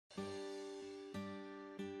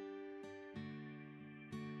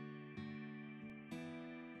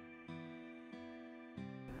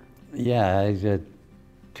Yeah, I had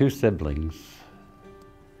two siblings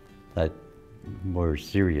that were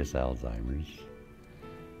serious Alzheimer's,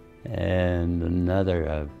 and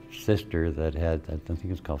another sister that had, I think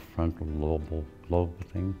it's called frontal lobe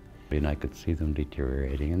thing, and I could see them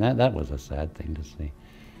deteriorating, and that was a sad thing to see.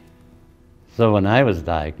 So when I was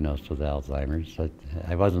diagnosed with Alzheimer's,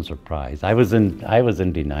 I wasn't surprised. I was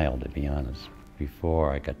in denial, to be honest,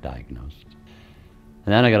 before I got diagnosed.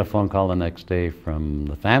 And then I got a phone call the next day from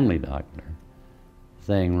the family doctor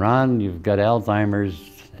saying, "Ron, you've got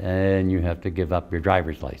Alzheimer's and you have to give up your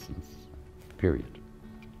driver's license, period."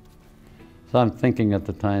 So I'm thinking at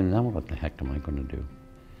the time, now what the heck am I going to do?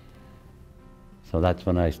 So that's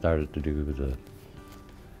when I started to do the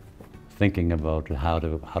thinking about how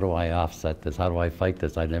do I offset this? How do I fight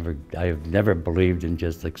this? I have never believed in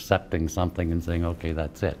just accepting something and saying, okay,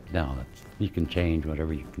 that's it. No, you can change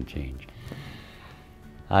whatever you can change.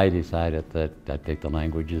 I decided that I'd take the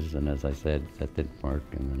languages, and as I said, that didn't work,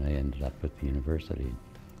 and then I ended up at the university.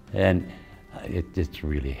 And it's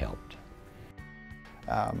really helped.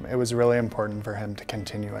 It was really important for him to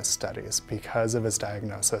continue his studies because of his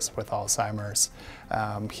diagnosis with Alzheimer's.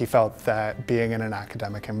 He felt that being in an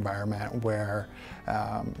academic environment where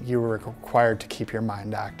you were required to keep your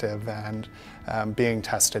mind active and being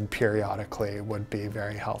tested periodically would be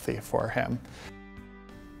very healthy for him.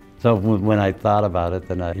 So when I thought about it,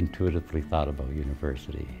 then I intuitively thought about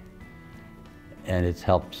university. And it's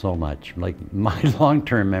helped so much. Like, my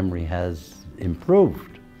long-term memory has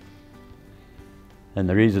improved. And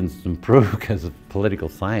the reason it's improved because of political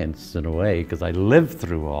science, in a way, because I lived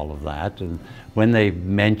through all of that. And when they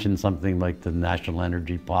mention something like the national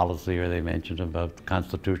energy policy, or they mention about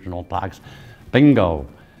constitutional talks, bingo,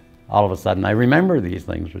 all of a sudden I remember these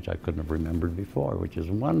things which I couldn't have remembered before, which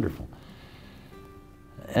is wonderful.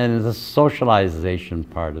 And the socialization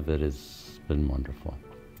part of it has been wonderful.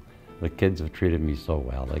 The kids have treated me so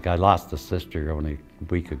well. Like, I lost a sister only a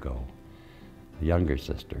week ago, a younger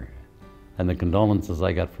sister. And the condolences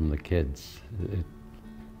I got from the kids,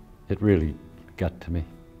 it really got to me.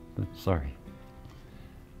 Sorry.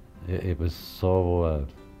 It was so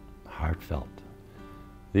heartfelt.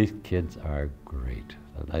 These kids are great.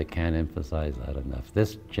 I can't emphasize that enough.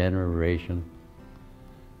 This generation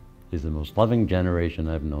is the most loving generation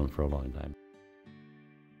I've known for a long time.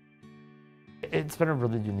 It's been a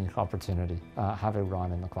really unique opportunity having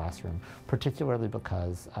Ron in the classroom, particularly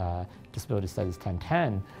because Disability Studies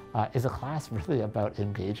 1010 is a class really about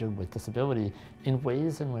engaging with disability in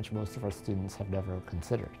ways in which most of our students have never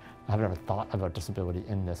considered, have never thought about disability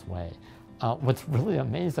in this way. What's really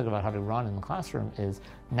amazing about having Ron in the classroom is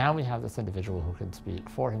now we have this individual who can speak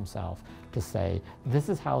for himself to say, this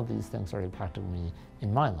is how these things are impacting me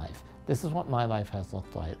in my life. This is what my life has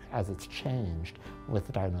looked like as it's changed with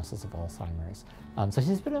the diagnosis of Alzheimer's. So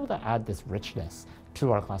he's been able to add this richness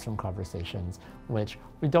to our classroom conversations, which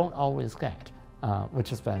we don't always get, which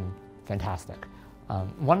has been fantastic.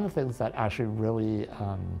 One of the things that actually really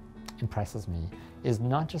impresses me is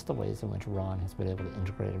not just the ways in which Ron has been able to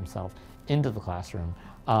integrate himself into the classroom,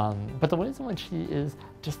 but the ways in which he is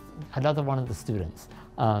just another one of the students,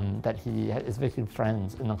 that he is making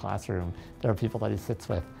friends in the classroom. There are people that he sits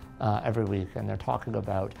with every week, and they're talking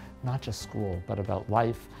about not just school, but about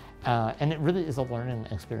life. And it really is a learning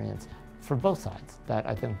experience for both sides that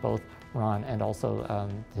I think both Ron and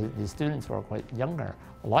also the students who are quite younger,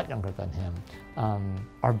 a lot younger than him,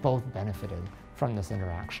 are both benefiting from this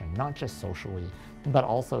interaction, not just socially, but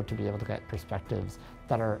also to be able to get perspectives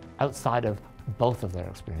that are outside of both of their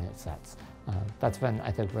experience sets. That's been,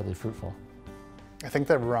 I think, really fruitful. I think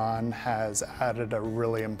that Ron has added a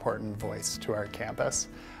really important voice to our campus.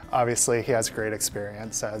 Obviously, he has great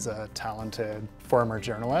experience as a talented former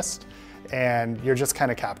journalist, and you're just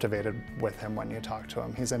kind of captivated with him when you talk to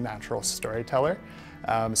him. He's a natural storyteller.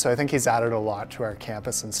 So I think he's added a lot to our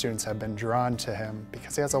campus, and students have been drawn to him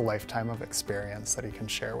because he has a lifetime of experience that he can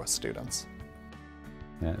share with students.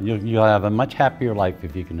 Yeah, you'll have a much happier life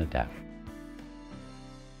if you can adapt.